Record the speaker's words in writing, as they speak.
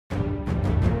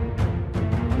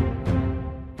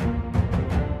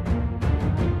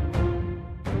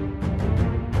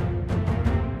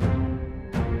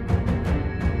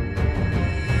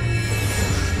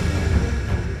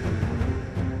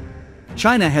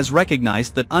China has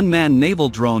recognized that unmanned naval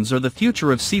drones are the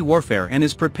future of sea warfare and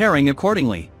is preparing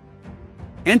accordingly.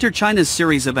 Enter China's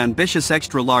series of ambitious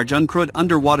extra-large uncrewed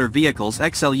underwater vehicles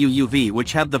XLUUV,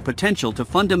 which have the potential to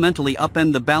fundamentally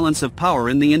upend the balance of power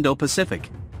in the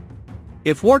Indo-Pacific.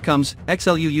 If war comes,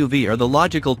 XLUUV are the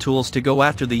logical tools to go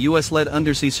after the US-led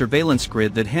undersea surveillance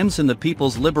grid that hems in the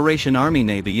People's Liberation Army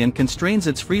Navy and constrains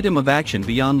its freedom of action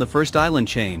beyond the first island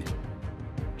chain.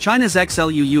 China's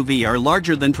XLUUV are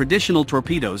larger than traditional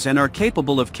torpedoes and are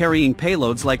capable of carrying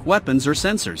payloads like weapons or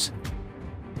sensors.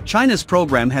 China's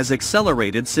program has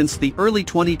accelerated since the early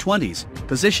 2020s,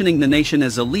 positioning the nation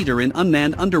as a leader in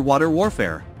unmanned underwater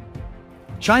warfare.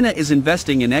 China is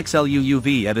investing in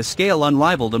XLUUV at a scale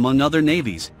unrivaled among other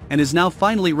navies, and is now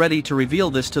finally ready to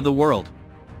reveal this to the world.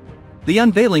 The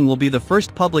unveiling will be the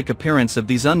first public appearance of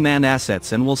these unmanned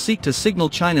assets and will seek to signal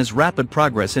China's rapid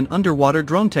progress in underwater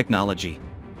drone technology.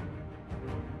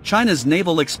 China's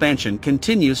naval expansion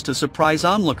continues to surprise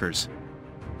onlookers.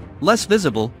 Less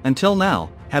visible, until now,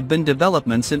 have been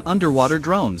developments in underwater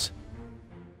drones.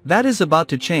 That is about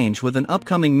to change with an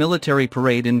upcoming military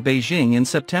parade in Beijing in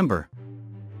September.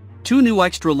 2 new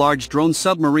extra-large drone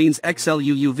submarines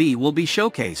XLUUV will be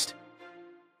showcased.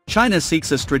 China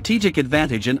seeks a strategic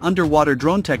advantage in underwater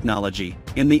drone technology.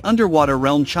 In the underwater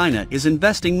realm, China is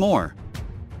investing more.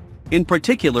 In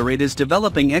particular, it is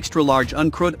developing extra-large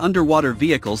uncrewed underwater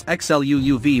vehicles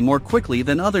XLUUV more quickly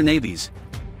than other navies.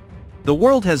 The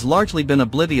world has largely been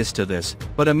oblivious to this,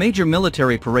 but a major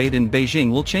military parade in Beijing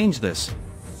will change this.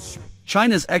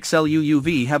 China's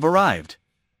XLUUV have arrived.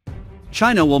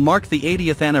 China will mark the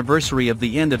 80th anniversary of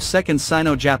the end of Second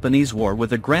Sino-Japanese War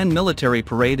with a grand military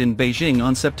parade in Beijing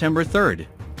on September 3rd.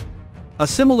 A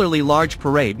similarly large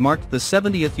parade marked the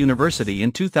 70th anniversary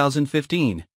in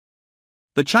 2015.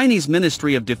 The Chinese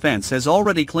Ministry of Defense has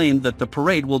already claimed that the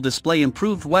parade will display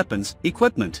improved weapons,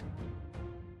 equipment.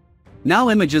 Now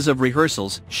images of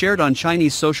rehearsals, shared on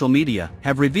Chinese social media,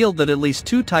 have revealed that at least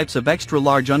 2 types of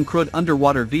extra-large uncrewed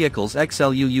underwater vehicles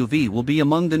XLUUV will be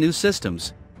among the new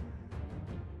systems.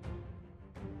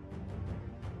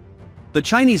 The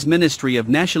Chinese Ministry of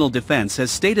National Defense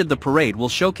has stated the parade will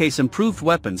showcase improved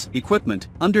weapons, equipment,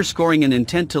 underscoring an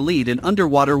intent to lead in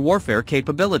underwater warfare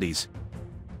capabilities.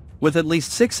 With at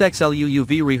least 6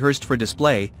 XLUUV rehearsed for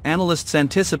display, analysts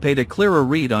anticipate a clearer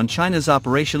read on China's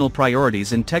operational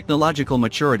priorities and technological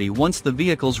maturity once the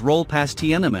vehicles roll past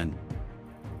Tiananmen.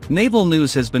 Naval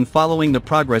News has been following the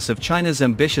progress of China's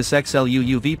ambitious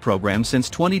XLUUV program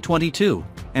since 2022,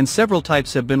 and several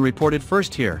types have been reported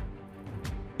first here.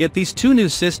 Yet these 2 new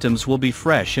systems will be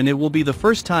fresh, and it will be the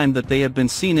first time that they have been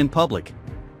seen in public.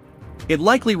 It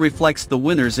likely reflects the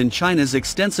winners in China's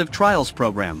extensive trials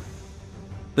program.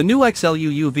 The new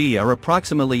XLUUV are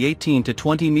approximately 18 to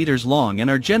 20 meters long and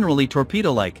are generally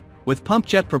torpedo-like, with pump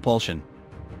jet propulsion.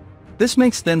 This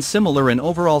makes them similar in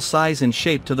overall size and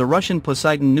shape to the Russian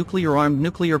Poseidon nuclear-armed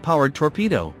nuclear-powered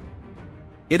torpedo.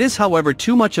 It is, however,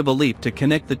 too much of a leap to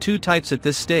connect the 2 types at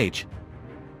this stage.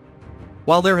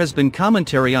 While there has been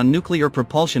commentary on nuclear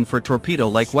propulsion for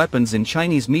torpedo-like weapons in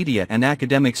Chinese media and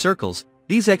academic circles,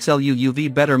 these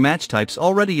XLUUV better match types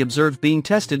already observed being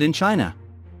tested in China.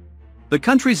 The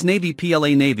country's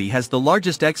Navy has the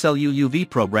largest XLUUV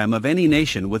program of any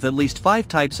nation, with at least 5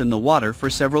 types in the water for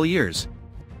several years.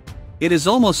 It is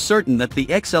almost certain that the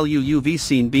XLUUV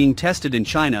seen being tested in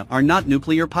China are not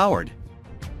nuclear-powered.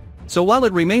 So while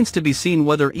it remains to be seen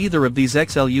whether either of these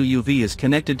XLUUV is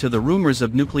connected to the rumors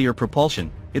of nuclear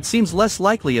propulsion, it seems less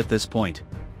likely at this point.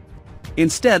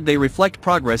 Instead, they reflect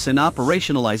progress in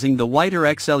operationalizing the wider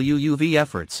XLUUV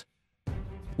efforts.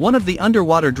 One of the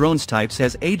underwater drones types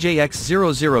has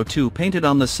AJX002 painted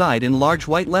on the side in large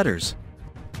white letters.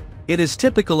 It is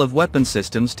typical of weapon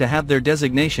systems to have their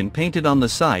designation painted on the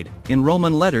side, in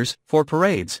Roman letters, for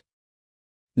parades.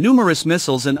 Numerous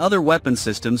missiles and other weapon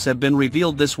systems have been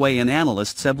revealed this way, and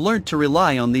analysts have learned to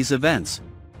rely on these events.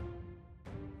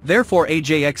 Therefore,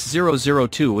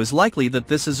 AJX002 is likely that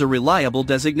this is a reliable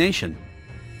designation.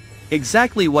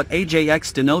 Exactly what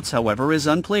AJX denotes, however, is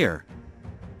unclear.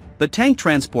 The tank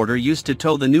transporter used to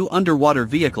tow the new underwater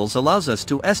vehicles allows us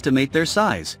to estimate their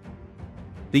size.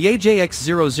 The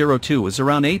AJX002 is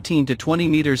around 18 to 20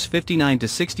 meters, 59 to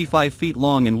 65 feet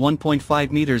long and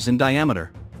 1.5 meters in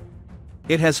diameter.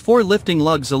 It has 4 lifting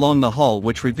lugs along the hull,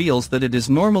 which reveals that it is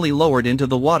normally lowered into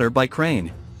the water by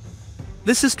crane.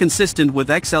 This is consistent with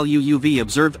XLUUV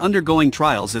observed undergoing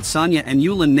trials at Sanya and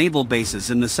Yulin naval bases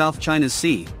in the South China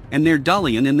Sea, and near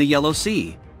Dalian in the Yellow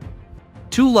Sea.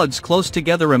 2 lugs close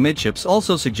together amidships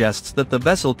also suggests that the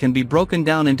vessel can be broken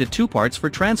down into 2 parts for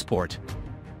transport.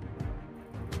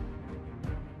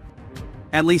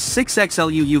 At least 6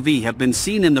 XLUUV have been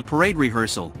seen in the parade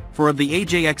rehearsal, 4 of the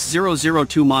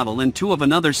AJX-002 model and 2 of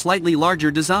another slightly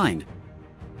larger design.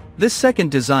 This second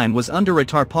design was under a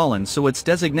tarpaulin, so its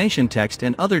designation text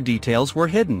and other details were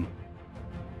hidden.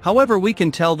 However, we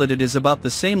can tell that it is about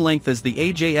the same length as the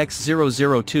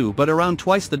AJX-002 but around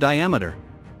twice the diameter.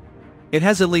 It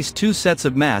has at least 2 sets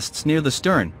of masts near the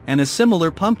stern, and a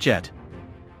similar pump jet.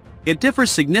 It differs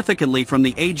significantly from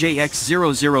the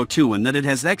AJX-002 in that it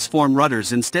has X-form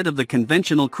rudders instead of the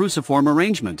conventional cruciform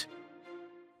arrangement.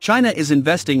 China is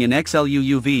investing in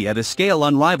XLUUV at a scale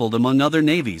unrivaled among other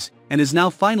navies, and is now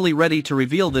finally ready to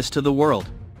reveal this to the world.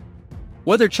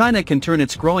 Whether China can turn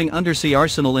its growing undersea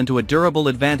arsenal into a durable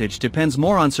advantage depends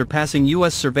more on surpassing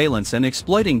US surveillance and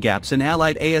exploiting gaps in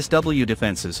Allied ASW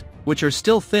defenses, which are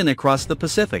still thin across the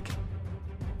Pacific.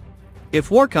 If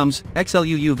war comes,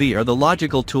 XLUUV are the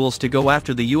logical tools to go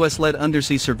after the US-led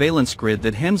undersea surveillance grid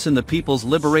that hems in the People's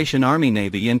Liberation Army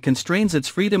Navy and constrains its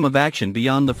freedom of action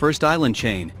beyond the first island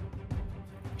chain.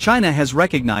 China has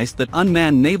recognized that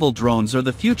unmanned naval drones are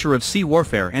the future of sea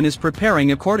warfare and is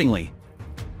preparing accordingly.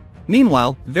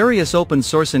 Meanwhile, various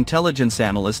open-source intelligence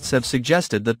analysts have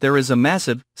suggested that there is a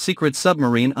massive, secret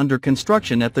submarine under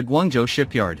construction at the Guangzhou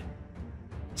shipyard.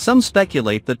 Some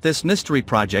speculate that this mystery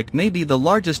project may be the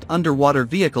largest underwater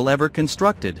vehicle ever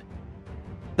constructed.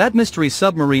 That mystery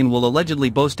submarine will allegedly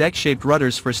boast X-shaped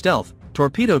rudders for stealth,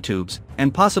 torpedo tubes,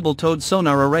 and possible towed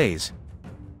sonar arrays.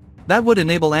 That would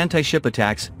enable anti-ship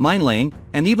attacks, mine-laying,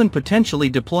 and even potentially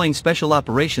deploying special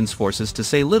operations forces, to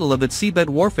say little of its seabed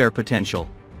warfare potential.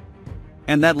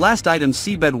 And that last item,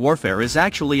 seabed warfare, is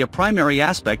actually a primary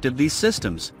aspect of these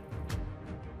systems.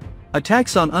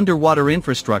 Attacks on underwater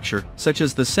infrastructure, such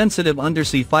as the sensitive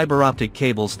undersea fiber optic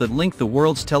cables that link the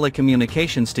world's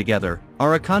telecommunications together,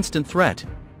 are a constant threat.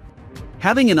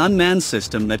 Having an unmanned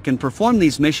system that can perform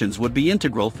these missions would be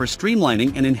integral for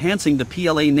streamlining and enhancing the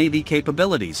PLA Navy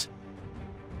capabilities.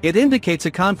 It indicates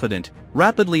a confident,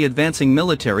 rapidly advancing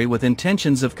military with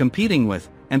intentions of competing with,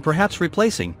 and perhaps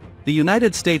replacing, the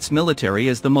United States military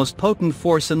as the most potent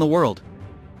force in the world.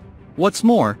 What's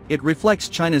more, it reflects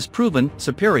China's proven,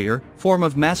 superior, form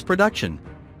of mass production.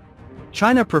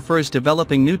 China prefers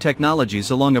developing new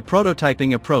technologies along a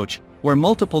prototyping approach, where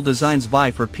multiple designs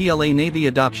vie for PLA Navy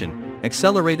adoption,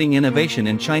 accelerating innovation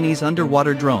in Chinese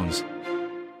underwater drones.